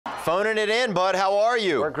Phoning it in, bud. How are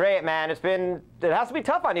you? We're great, man. It has to be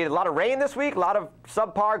tough on you. A lot of rain this week, a lot of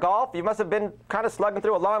subpar golf. You must have been kind of slugging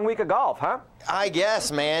through a long week of golf, huh? I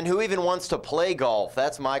guess, man. Who even wants to play golf?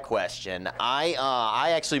 That's my question.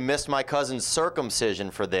 I actually missed my cousin's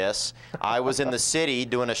circumcision for this. I was in the city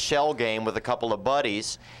doing a shell game with a couple of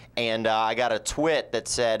buddies, and I got a twit that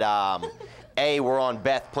said, "Hey, we're on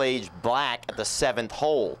Bethpage Black at the 7th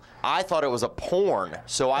hole." I thought it was a porn,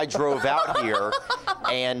 so I drove out here,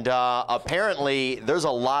 and apparently there's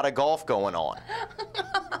a lot of golf going on.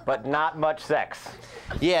 But not much sex.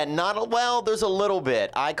 Yeah, well, there's a little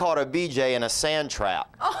bit. I caught a BJ in a sand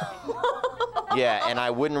trap. Yeah, and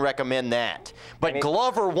I wouldn't recommend that. But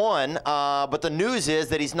Glover won, but the news is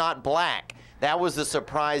that he's not black. That was the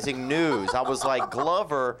surprising news. I was like,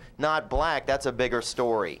 Glover, not black, that's a bigger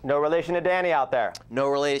story. No relation to Danny out there. No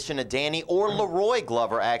relation to Danny or Leroy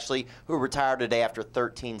Glover, actually, who retired today after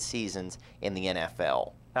 13 seasons in the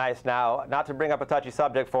NFL. Nice. Now, not to bring up a touchy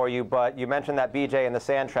subject for you, but you mentioned that BJ in the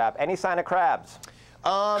sand trap. Any sign of crabs?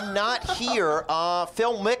 Not here.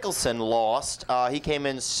 Phil Mickelson lost. He came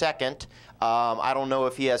in second. I don't know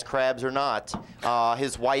if he has crabs or not.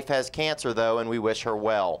 His wife has cancer, though, and we wish her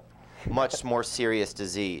well. Much more serious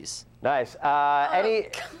disease. Nice.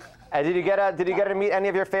 Did you get to meet any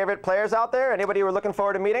of your favorite players out there? Anybody you were looking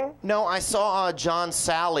forward to meeting? No, I saw John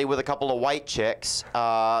Sally with a couple of white chicks,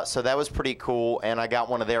 so that was pretty cool, and I got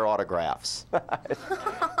one of their autographs.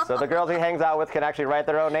 So the girls he hangs out with can actually write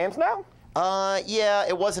their own names now? Yeah,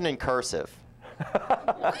 it wasn't in cursive.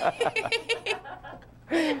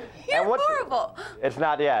 You're horrible. It's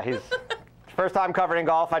not, yeah. He's first time covering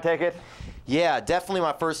golf, I take it? Yeah, definitely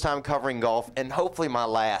my first time covering golf, and hopefully my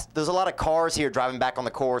last. There's a lot of cars here driving back on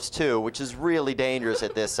the course, too, which is really dangerous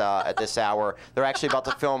at this hour. They're actually about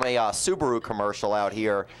to film a Subaru commercial out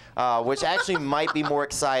here, which actually might be more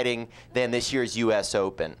exciting than this year's U.S.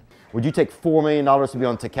 Open. Would you take $4 million to be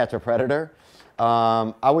on To Catch a Predator?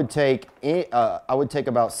 I would take about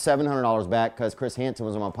 $700 back because Chris Hansen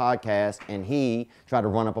was on my podcast, and he tried to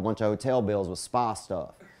run up a bunch of hotel bills with spa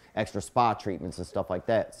stuff, extra spa treatments and stuff like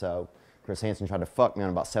that. So Chris Hansen tried to fuck me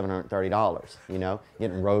on about $730, you know,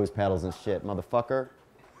 getting rose petals and shit, motherfucker.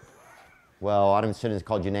 Well, shouldn't have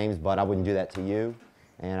called you names, but I wouldn't do that to you,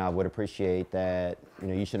 and I would appreciate that. You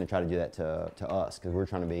know, you shouldn't try to do that to us because we're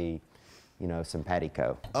trying to be, you know,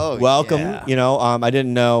 simpatico. Oh, welcome. Yeah. You know, I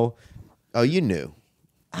didn't know. Oh, you knew.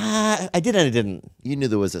 I did and I didn't. You knew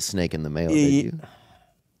there was a snake in the mail, did you?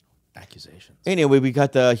 Accusations. Anyway, we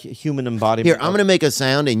got the human embodiment. Here, I'm going to make a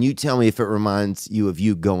sound, and you tell me if it reminds you of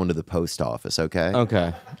you going to the post office, okay?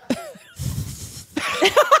 Okay.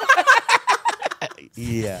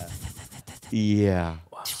 Yeah. Yeah.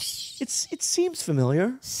 It seems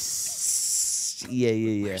familiar.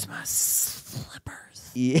 Yeah. Where's my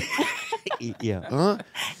slippers? Yeah. Yeah. Huh?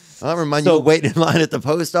 I'll remind you of waiting in line at the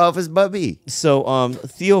post office, Bubby. So,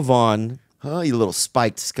 Theo Vaughn. Huh, you little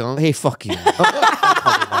spiked skunk. Hey, fuck you. Don't call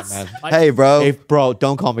me that, man. Hey, bro. Hey, bro,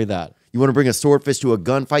 don't call me that. You want to bring a swordfish to a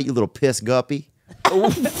gunfight, you little piss guppy?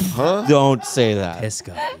 Huh? Don't say that. Piss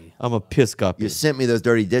guppy. I'm a piss guppy. You sent me those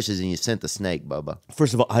dirty dishes and you sent the snake, Bubba.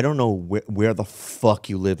 First of all, I don't know where the fuck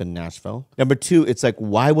you live in Nashville. Number two, it's like,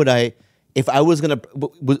 why would I, if I was going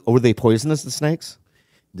to, were they poisonous, the snakes?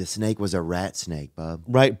 The snake was a rat snake, Bub.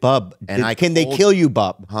 Right, Bub. And can they kill you,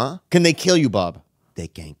 Bub? Huh? Can they kill you, Bub? They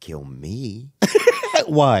can't kill me.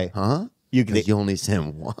 Why? Huh? You only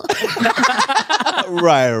send one.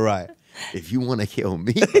 Right. If you want to kill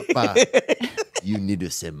me, Papa, you need to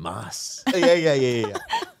send mas. Yeah.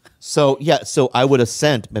 So I would have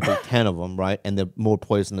sent maybe 10 of them, right? And they're more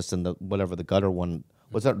poisonous than the gutter one.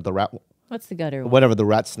 What's that? The rat? What's the gutter one? Whatever, the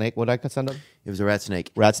rat snake. What did I send them? It was a rat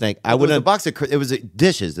snake. Rat snake. It was a box of. It was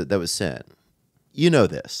dishes that was sent. You know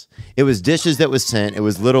this. It was dishes that was sent. It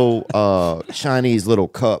was little Chinese little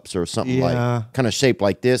cups or something like kind of shaped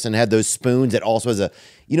like this, and had those spoons that also has a.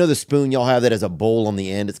 You know the spoon y'all have that has a bowl on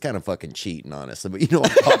the end? It's kind of fucking cheating, honestly. But you know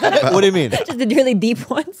what I'm talking about. What do you mean? Just the really deep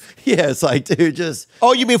ones? Yeah, it's like, dude, just.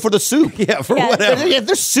 Oh, you mean for the soup? Yeah, for Yeah. whatever. Yeah,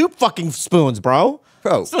 they're soup fucking spoons, bro.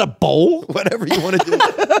 Bro. It's not a bowl. Whatever you want to do.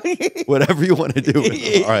 Whatever you want to do with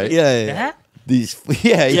it, all right? Yeah. These,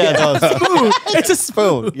 yeah. No, spoon. It's a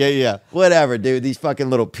spoon. Yeah. Whatever, dude. These fucking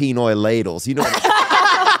little Pinoy ladles. You know what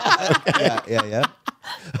Yeah.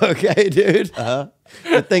 Okay, dude?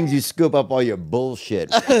 The things you scoop up all your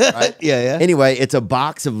bullshit. Right? Yeah. Anyway, it's a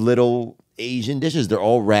box of little Asian dishes. They're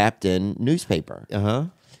all wrapped in newspaper.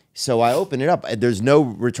 So I open it up. There's no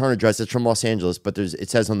return address. It's from Los Angeles, but it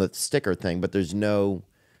says on the sticker thing, but there's no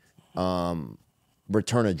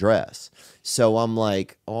return address. So I'm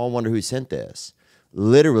like, oh, I wonder who sent this.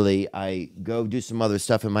 Literally, I go do some other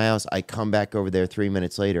stuff in my house. I come back over there 3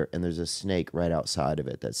 minutes later, and there's a snake right outside of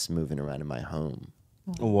it that's moving around in my home.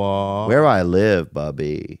 Whoa. Where I live,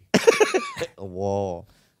 Bubby. Whoa.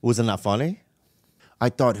 Wasn't that funny? I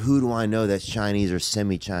thought, who do I know that's Chinese or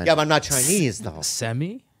semi-Chinese? Yeah, but I'm not Chinese, though.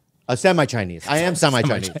 Semi? Semi-Chinese. I am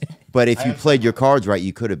semi-Chinese. But if you played your cards right,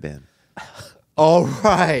 you could have been. All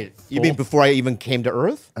right. You mean before I even came to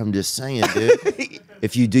Earth? I'm just saying, dude.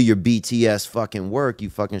 If you do your BTS fucking work, you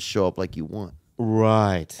fucking show up like you want.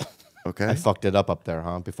 Right. Okay? I fucked it up there,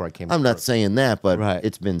 huh? Before I came to I'm not Earth. saying that, but Right.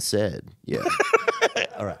 it's been said. Yeah.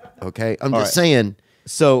 All right. Okay? I'm All just right. saying,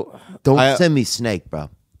 So, don't send me snake, bro.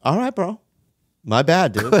 All right, bro. My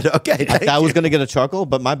bad, dude. Good, okay. I thought I was going to get a chuckle,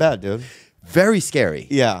 but my bad, dude. Very scary.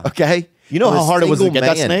 Yeah. Okay? You know I'm how a hard it was to single get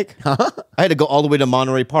that man. snake? I had to go all the way to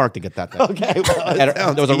Monterey Park to get that thing. Okay,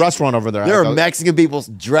 well, There was a restaurant over there. there I are go- Mexican people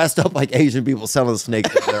dressed up like Asian people selling snakes.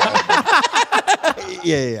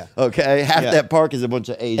 Yeah. Okay? Half Yeah. that park is a bunch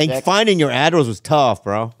of Asian. And finding your address was tough,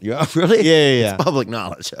 bro. Yeah, really? Yeah. It's public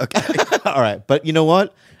knowledge. Okay. All right. But you know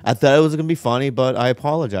what? I thought it was going to be funny, but I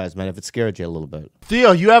apologize, man, if it scared you a little bit.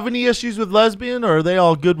 Theo, you have any issues with lesbian, or are they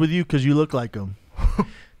all good with you because you look like them?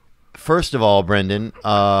 First of all, Brendan,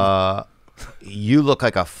 you look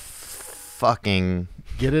like a fucking...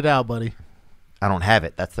 Get it out, buddy. I don't have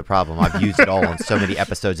it. That's the problem. I've used it all on so many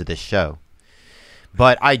episodes of this show.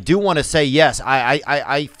 But I do want to say, yes,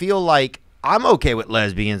 I feel like I'm okay with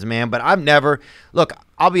lesbians, man, but I've never... Look,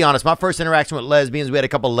 I'll be honest. My first interaction with lesbians, we had a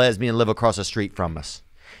couple of lesbians live across the street from us.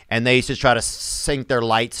 And they used to try to sync their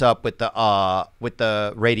lights up with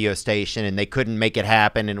the radio station, and they couldn't make it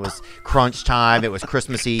happen. And it was crunch time. It was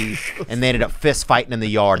Christmas Eve, and they ended up fist fighting in the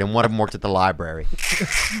yard. And one of them worked at the library.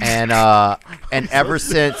 And ever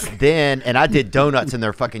since then, and I did donuts in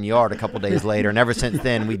their fucking yard a couple days later. And ever since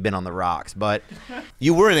then, we've been on the rocks. But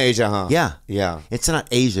You were in Asia, huh? Yeah. Yeah. It's not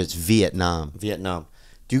Asia. It's Vietnam. Vietnam.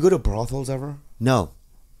 Do you go to brothels ever? No.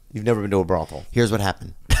 You've never been to a brothel. Here's what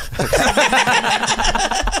happened.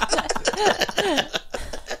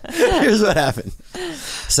 Here's what happened.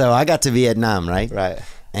 So I got to Vietnam, right? Right.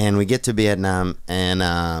 And we get to Vietnam, and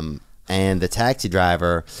the taxi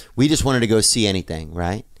driver, we just wanted to go see anything,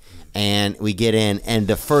 right? And we get in, and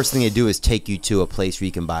the first thing they do is take you to a place where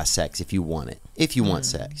you can buy sex if you want it, if you want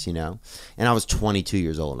sex, you know? And I was 22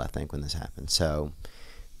 years old, I think, when this happened. So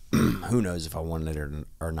who knows if I wanted it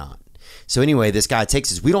or not. So anyway, this guy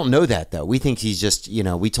takes us. We don't know that, though. We think he's just, you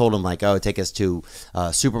know, we told him, like, oh, take us to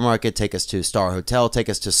a supermarket, take us to Star Hotel, take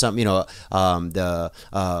us to some, you know, the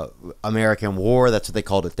American War. That's what they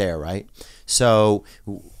called it there, right? So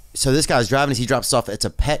this guy's driving us. He drops us off. It's a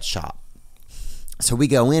pet shop. So we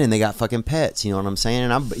go in, and they got fucking pets. You know what I'm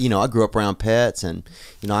saying? And I grew up around pets, and,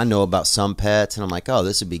 you know, I know about some pets. And I'm like, oh,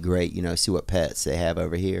 this would be great, you know, see what pets they have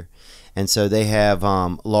over here. And so they have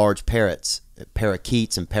large parrots,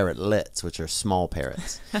 parakeets and parrotlets, which are small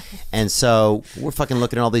parrots. And so we're fucking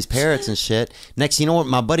looking at all these parrots and shit. Next, you know what?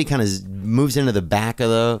 My buddy kind of moves into the back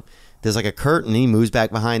of there's like a curtain, and he moves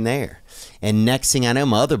back behind there. And next thing I know,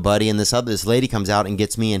 my other buddy and this lady comes out and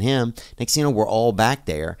gets me and him. Next thing you know, we're all back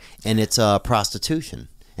there, and it's prostitution.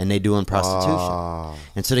 And they doing prostitution.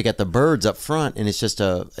 And so they got the birds up front, and it's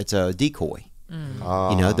a decoy.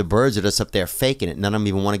 You know, the birds are just up there faking it. None of them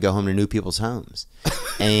even want to go home to new people's homes.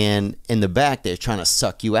 And in the back, they're trying to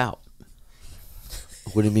suck you out.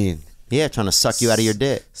 What do you mean? Yeah, trying to suck you out of your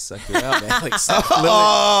dick. Suck you out, man. Like,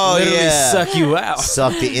 Literally suck you out.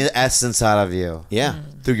 Suck the essence out of you. Yeah.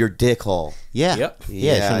 Through your dick hole. Yeah. Yep.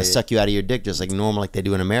 Yeah, they're trying to suck you out of your dick just like normal, like they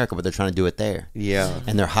do in America, but they're trying to do it there. Yeah.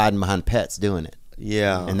 And they're hiding behind pets doing it.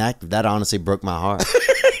 Yeah. And that honestly broke my heart.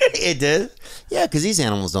 It did? Yeah, because these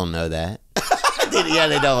animals don't know that. Yeah,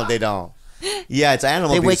 they don't. Yeah, it's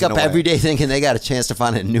animal They abuse wake up in a way. every day thinking they got a chance to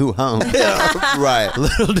find a new home. Right.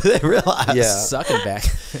 Little do they realize Yeah. Sucking back.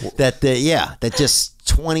 that just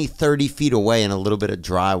 20, 30 feet away in a little bit of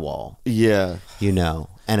drywall, Yeah. you know,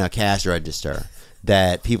 and a cash register,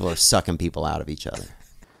 that people are sucking people out of each other.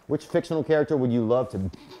 Which fictional character would you love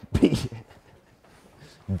to beat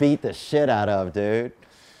the shit out of, dude?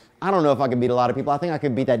 I don't know if I could beat a lot of people. I think I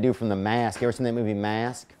could beat that dude from The Mask. You ever seen that movie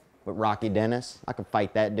Mask with Rocky Dennis? I could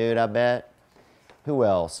fight that dude, I bet. Who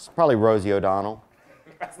else? Probably Rosie O'Donnell.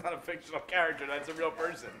 That's not a fictional character. That's a real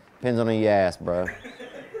person. Depends on who you ask, bro.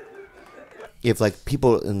 If like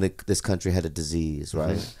people in this country had a disease,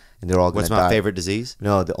 right? And they're all gonna What's my die. favorite disease?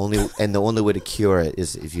 No, the only way to cure it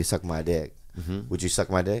is if you suck my dick. Would you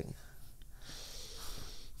suck my dick?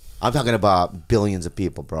 I'm talking about billions of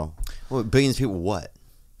people, bro. Well, billions of people what?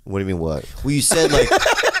 What do you mean what? Well, you said like,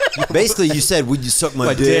 basically you said, would you suck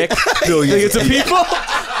my dick? Billions of people?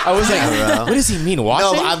 I was like, what does he mean,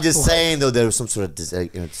 washing? No, I'm just saying though there was some sort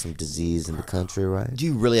of some disease in the country, right? Do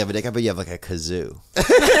you really have a dick? I bet you have like a kazoo.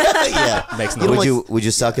 Yeah, Makes no would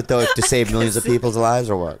you suck it though to save millions of people's lives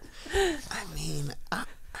or what? I mean,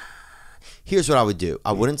 here's what I would do.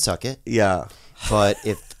 I wouldn't suck it. Yeah. But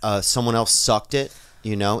if someone else sucked it,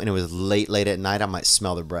 you know, and it was late at night, I might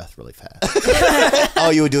smell their breath really fast. Oh,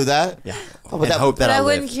 you would do that? Yeah. Oh, And hope that But I live.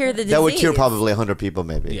 wouldn't cure the disease. That would cure probably 100 people,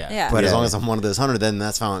 maybe. Yeah. But as Yeah. long as I'm one of those 100, then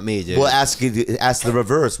that's fine with me, dude. We'll ask the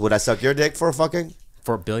reverse. Would I suck your dick for fucking?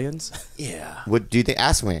 For billions? yeah. What do you think?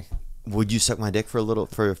 Ask me. Would you suck my dick for a little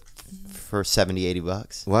for 70,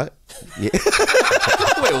 $80? What? Yeah.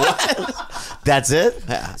 Wait, what? That's it?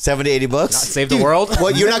 Yeah. 70, 80 bucks? Save the world?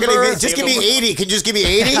 What, you're not going to just Save give the me world. 80. Can you just give me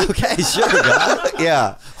 80? Okay, sure, God.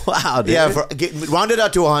 Yeah. Wow, dude. Yeah, round it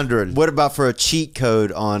out to 100. What about for a cheat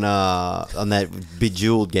code on that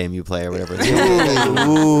Bejeweled game you play or whatever?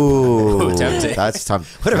 Ooh. Tempting. That's time.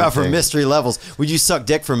 What about for mystery levels? Would you suck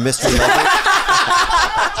dick for mystery levels?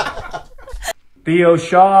 Theo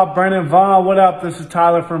Shaw, Brennan Vaughn, what up? This is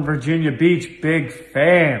Tyler from Virginia Beach. Big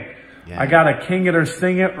fan. I got a king it or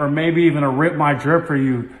sing it, or maybe even a rip my drip for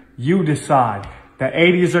you. You decide. The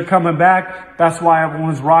 80s are coming back. That's why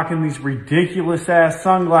everyone's rocking these ridiculous ass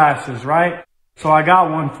sunglasses, right? So I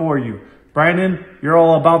got one for you. Brandon, you're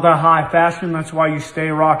all about that high fashion. That's why you stay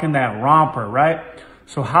rocking that romper, right?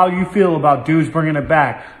 So how you feel about dudes bringing it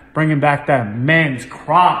back? Bringing back that men's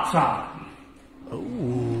crop top.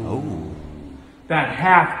 That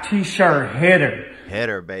half t-shirt hitter.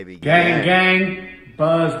 Hitter, baby. Gang, gang,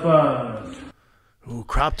 buzz, buzz. Ooh,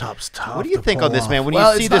 crop top's tough. What do you to think pull on this, off. man? When you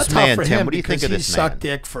Well, see it's not this tough man, for Tim, him what do you think of because this he man? sucked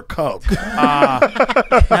dick for coke. Now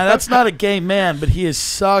that's not a gay man, but he has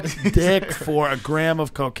sucked dick for a gram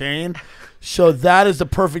of cocaine. So that is the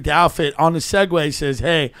perfect outfit. On the segue, he says,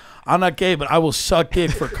 "Hey, I'm not gay, but I will suck dick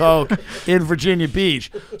for coke in Virginia Beach."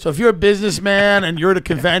 So if you're a businessman and you're at a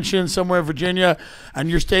convention somewhere in Virginia and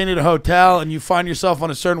you're staying at a hotel and you find yourself on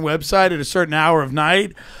a certain website at a certain hour of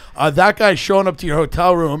night, that guy's showing up to your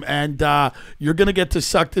hotel room and you're going to get to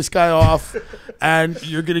suck this guy off and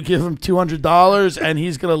you're going to give him $200 and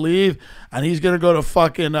he's going to leave and he's going to go to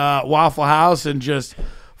fucking Waffle House and just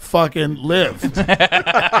fucking live.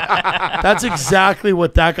 That's exactly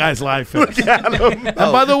what that guy's life is. And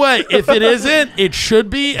by the way, if it isn't, it should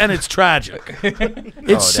be, and it's tragic.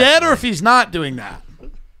 It's sad, or if he's not doing that.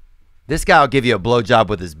 This guy will give you a blowjob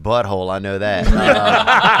with his butthole. I know that.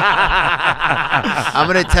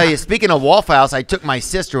 I'm going to tell you, speaking of Waffle House, I took my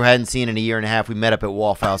sister who I hadn't seen in a year and a half. We met up at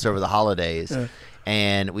Waffle House over the holidays.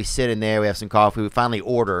 And we sit in there. We have some coffee. We finally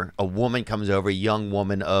order. A woman comes over, a young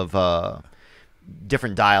woman of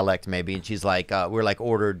different dialect maybe. And she's like, we're like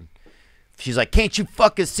ordered. She's like, can't you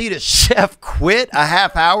fucking see the chef quit a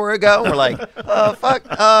half hour ago? We're like, fuck,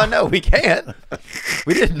 no, we can't.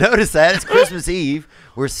 We didn't notice that. It's Christmas Eve.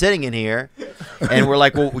 We're sitting in here, and we're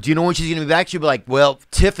like, well, do you know when she's going to be back? She'll be like, well,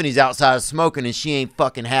 Tiffany's outside smoking, and she ain't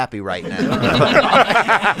fucking happy right now.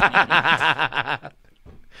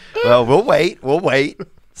 Well, we'll wait. We'll wait.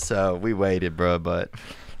 So we waited, bro. But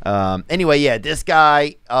anyway, yeah, this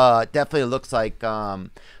guy definitely looks like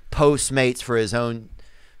Postmates for his own.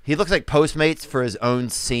 He looks like Postmates for his own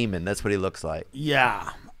semen. That's what he looks like. Yeah.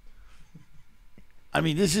 I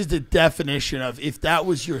mean, this is the definition of if that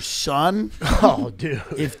was your son. Oh, dude.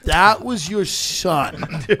 If that was your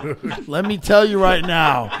son, dude. Let me tell you right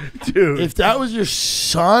now, dude. If that was your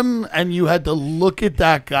son and you had to look at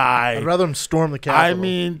that guy, I'd rather him storm the Capitol. I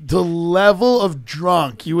mean, the level of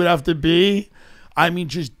drunk you would have to be. I mean,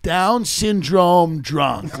 just Down syndrome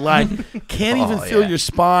drunk. Like, can't even feel your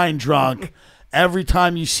spine drunk every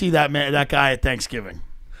time you see that man, that guy at Thanksgiving.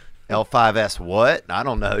 L5S what? I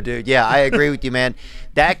don't know, dude. Yeah, I agree with you, man.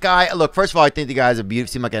 That guy, look, first of all, I think the guy's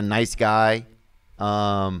seemed like a nice guy.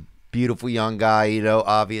 Beautiful young guy, you know,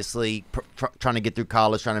 obviously trying to get through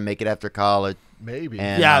college, trying to make it after college. Maybe.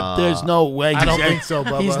 And, yeah, there's no way. I don't think so,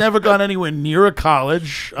 Bubba. He's never gone anywhere near a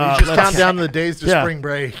college. He's just counting down the days to spring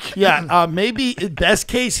break. Yeah, maybe best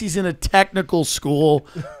case he's in a technical school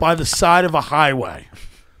by the side of a highway.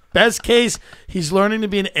 Best case, he's learning to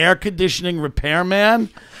be an air conditioning repairman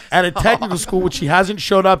at a technical school, which he hasn't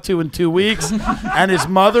showed up to in 2 weeks. And his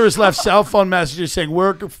mother has left cell phone messages saying,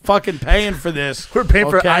 we're fucking paying for this. We're paying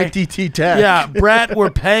for ITT Tech. Yeah, Brett,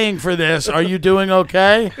 we're paying for this. Are you doing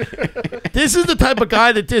okay? This is the type of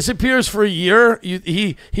guy that disappears for a year.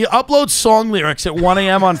 He uploads song lyrics at 1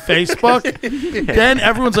 a.m. on Facebook. Then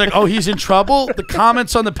everyone's like, oh, he's in trouble. The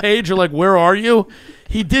comments on the page are like, where are you?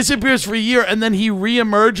 He disappears for a year, and then he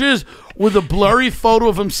reemerges with a blurry photo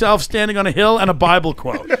of himself standing on a hill and a Bible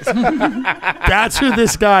quote. That's who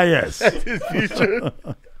this guy is. That's his future.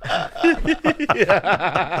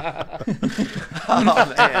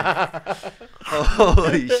 Oh man!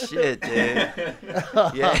 Holy shit, dude!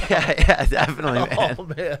 Yeah, definitely, man. Oh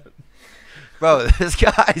man, Bro, this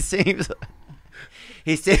guy seems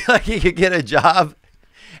like he could get a job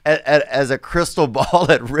as a crystal ball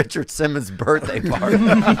at Richard Simmons' birthday party.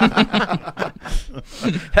 That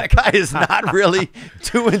guy is not really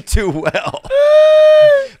doing too well.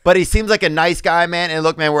 But he seems like a nice guy, man. And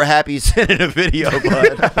look, man, we're happy he's in a video,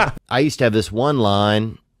 bud. I used to have this one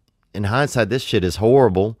line. In hindsight, this shit is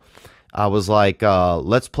horrible. I was like,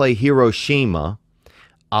 let's play Hiroshima.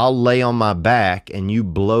 I'll lay on my back and you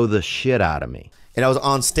blow the shit out of me. And I was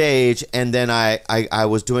on stage, and then I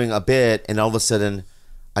was doing a bit, and all of a sudden,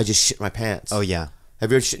 I just shit my pants. Oh, yeah.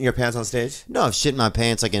 Have you ever shit in your pants on stage? No, I've shit my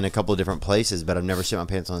pants like in a couple of different places, but I've never shit my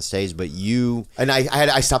pants on stage. But you... And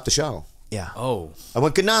I stopped the show. Yeah. Oh. I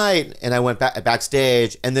went, good night, and I went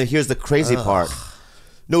backstage, and then here's the crazy part.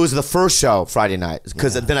 No, it was the first show Friday night,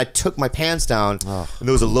 because then I took my pants down, and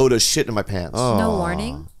there was a load of shit in my pants. No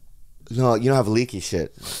warning? No, you don't have leaky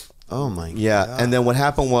shit. Oh, my God. Yeah, and then what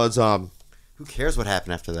happened was... Who cares what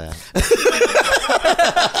happened after that?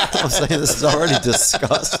 I'm saying this is already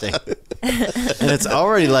disgusting. And it's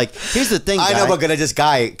already like, here's the thing, I know, but can I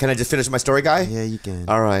just finish my story, guy? Yeah, you can.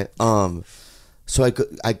 All right. So I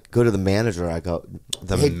go to the manager. I go,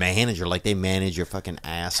 The manager, like they manage your fucking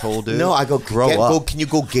asshole, dude. No, I go, grow up. Can you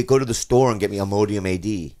go to the store and get me Imodium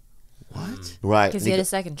AD? What? Right. Because you had a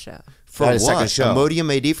second show. From I had what? a second show.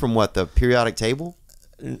 Imodium AD from what? The periodic table?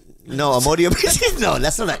 No, Imodium AD. No,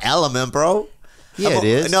 that's not an element, bro. Yeah, it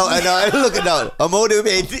is. No, look at no.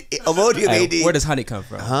 Imodium AD. Where does honey come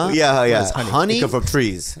from? Huh? Yeah. Honey? It come from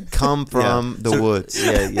trees. Come from the woods.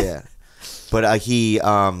 Yeah. But he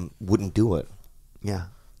wouldn't do it. Yeah.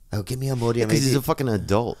 Oh, give me Imodium AD. Because he's a fucking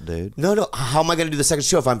adult, dude. No. How am I going to do the second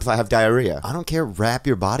show if I have diarrhea? I don't care. Wrap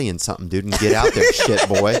your body in something, dude, and get out there, shit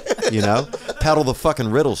boy. You know? Pedal the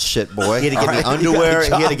fucking riddles, shit boy. He had to get me underwear. He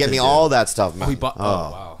had to get me all that stuff, man. Oh,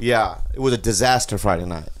 wow. Yeah. It was a disaster Friday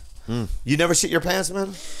night. You never shit your pants,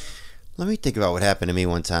 man? Let me think about what happened to me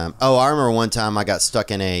one time. Oh, I remember one time I got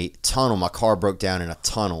stuck in a tunnel. My car broke down in a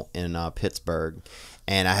tunnel in Pittsburgh,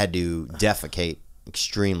 and I had to defecate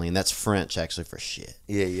extremely, and that's French actually for shit.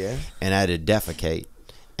 Yeah. And I had to defecate,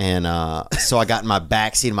 and so I got in my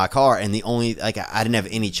back seat of my car, and the only I didn't have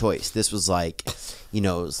any choice. This was like, it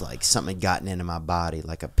was like something had gotten into my body,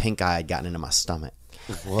 like a pink eye had gotten into my stomach,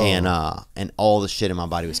 and all the shit in my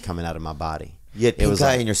body was coming out of my body. You had pink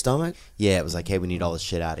eye in your stomach? Yeah, it was like, hey, we need all this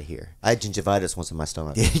shit out of here. I had gingivitis once in my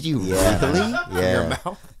stomach. Did you really? Yeah. Your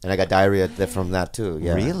mouth? And I got diarrhea from that too.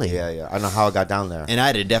 Yeah. Really? Yeah. I don't know how I got down there. And I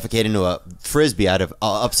had to defecate into a frisbee. I had an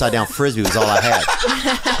upside down frisbee was all I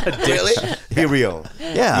had. Really? Be real.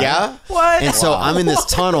 Yeah. Yeah? What? And so I'm in this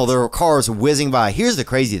tunnel. There were cars whizzing by. Here's the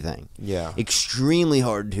crazy thing. Yeah. Extremely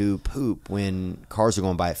hard to poop when cars are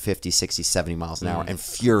going by at 50, 60, 70 miles an hour, and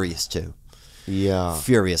furious too. Yeah.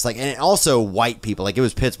 Furious. Like, and also white people. Like, it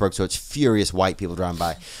was Pittsburgh, so it's furious white people driving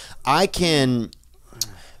by.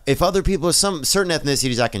 If other people, some certain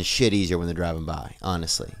ethnicities, I can shit easier when they're driving by,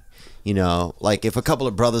 honestly. Like if a couple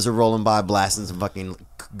of brothers are rolling by blasting some fucking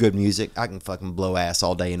good music, I can fucking blow ass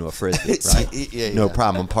all day into a frisbee, right? No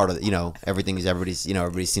problem. I'm part of it. Everybody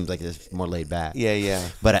seems like it's more laid back. Yeah.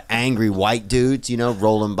 But an angry white dudes,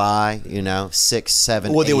 rolling by, 6,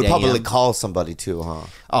 7, Well, they 8 would probably a.m. call somebody too, huh?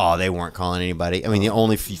 Oh, they weren't calling anybody. I mean, the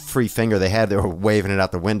only free finger they had, they were waving it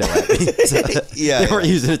out the window at me. So they weren't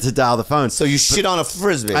using it to dial the phone. So you shit on a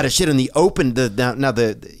frisbee. I had to shit in the open. Not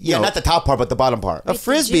A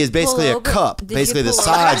frisbee is basically a cup. Basically, the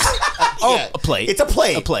sides. A plate. It's a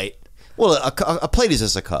plate. A plate. Well, a plate is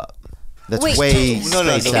just a cup. That's Wait, way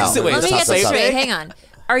no, spaced out. Wait, Let me get this straight. Hang on.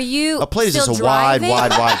 Are you A plate is still just a driving?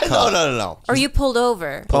 wide cup. No. Or you pulled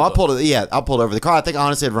over? Oh, I pulled it. Yeah, I pulled over the car. I think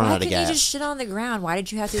honestly, I'd run Why out of couldn't gas. you just shit on the ground? Why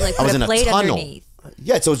did you have to like I was put in a a plate tunnel. underneath?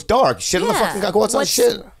 Yeah, so it's dark. Shit on the Yeah. fucking guy. Go outside and What's-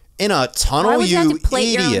 shit. In a tunnel, Why would you have to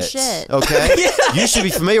plate your own idiot. shit? Okay, you should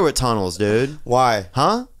be familiar with tunnels, dude. Why?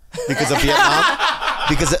 Huh? Because of Vietnam?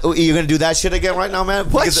 Because you're gonna do that shit again right now, man?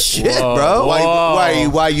 What Because, shit, bro? Why you?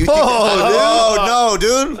 Whoa, dude! No,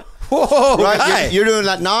 dude. Whoa, Right? guy. You're doing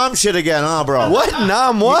that Nam shit again, huh, bro? What?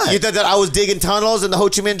 Nam what? You thought that I was digging tunnels in the Ho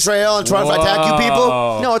Chi Minh Trail and trying to attack you people?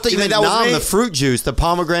 No, I thought you meant think that was Nam, me? the fruit juice, the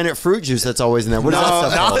pomegranate fruit juice that's always in there. What is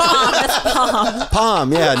that stuff called?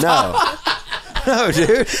 Palm, yeah, no. No,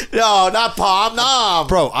 dude. No, not Palm, Nam.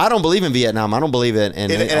 Bro, I don't believe in Vietnam. I don't believe it in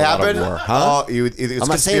It a lot of happened? war. Huh? Oh, it's I'm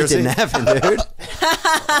not saying it conspiracy? didn't happen, dude.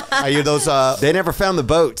 Are you those? They never found the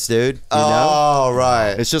boats, dude. You know? Oh,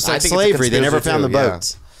 right. It's just I like think it's a slavery. They never conspiracy found the too, yeah.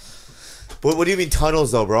 boats. What do you mean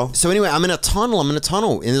tunnels, though, bro? So anyway, I'm in a tunnel, and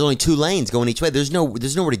there's only 2 lanes going each way. There's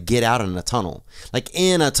nowhere to get out in a tunnel. Like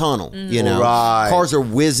in a tunnel, you know, Right. cars are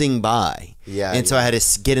whizzing by. Yeah, and so I had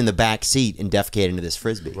to get in the back seat and defecate into this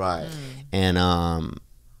frisbee. Right. And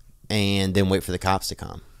then wait for the cops to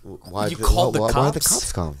come. Why You called the Why did the cops?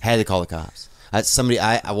 cops come? Had to call the cops. I had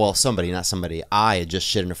just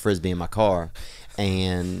shit in a frisbee in my car,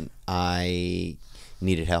 and I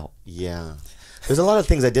needed help. Yeah. There's a lot of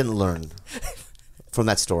things I didn't learn from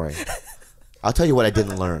that story. I'll tell you what I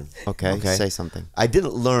didn't learn. Okay, say something. I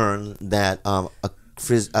didn't learn that a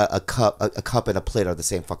cup and a plate are the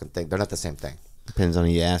same fucking thing. They're not the same thing. Depends on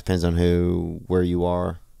who you ask. Depends on where you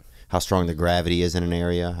are, how strong the gravity is in an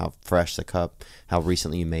area, how fresh the cup, how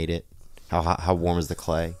recently you made it, how warm is the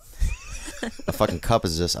clay. A fucking cup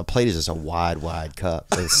is just a plate is just a wide cup.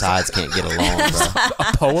 The sides can't get along, bro.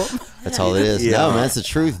 A poem? That's all it is. Yeah. No, man, that's the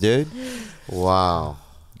truth, dude. Wow.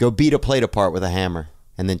 Go beat a plate apart with a hammer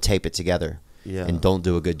and then tape it together. Yeah. And don't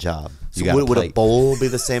do a good job. So You got would a plate. bowl be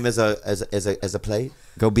the same as a plate?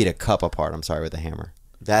 Go beat a cup apart. I'm sorry, with a hammer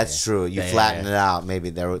That's true. You flatten it out. Maybe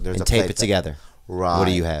there's and a tape plate it together. Right. What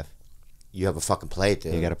do you have? You have a fucking plate,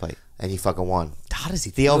 dude. You got a plate. And he fucking won. How does he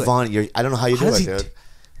Theo do it? Vaughn, I don't know how you do does it, he dude.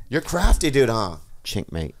 You're crafty, dude, huh?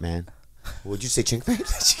 Chinkmate, man. Would you say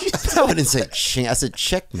chinkmate? I didn't say chink. I said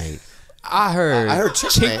checkmate. I heard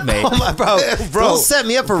chinkmate. Oh my bro, don't set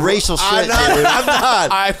me up for racial shit, I'm not. dude. I'm not.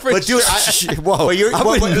 But dude, Whoa, I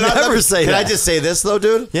would never say Can that. I just say this though,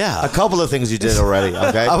 dude? Yeah. A couple of things you did already.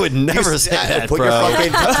 Okay. I would never say that, Put bro. your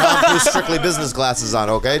fucking Tom Cruise Strictly Business glasses on,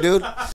 okay, dude?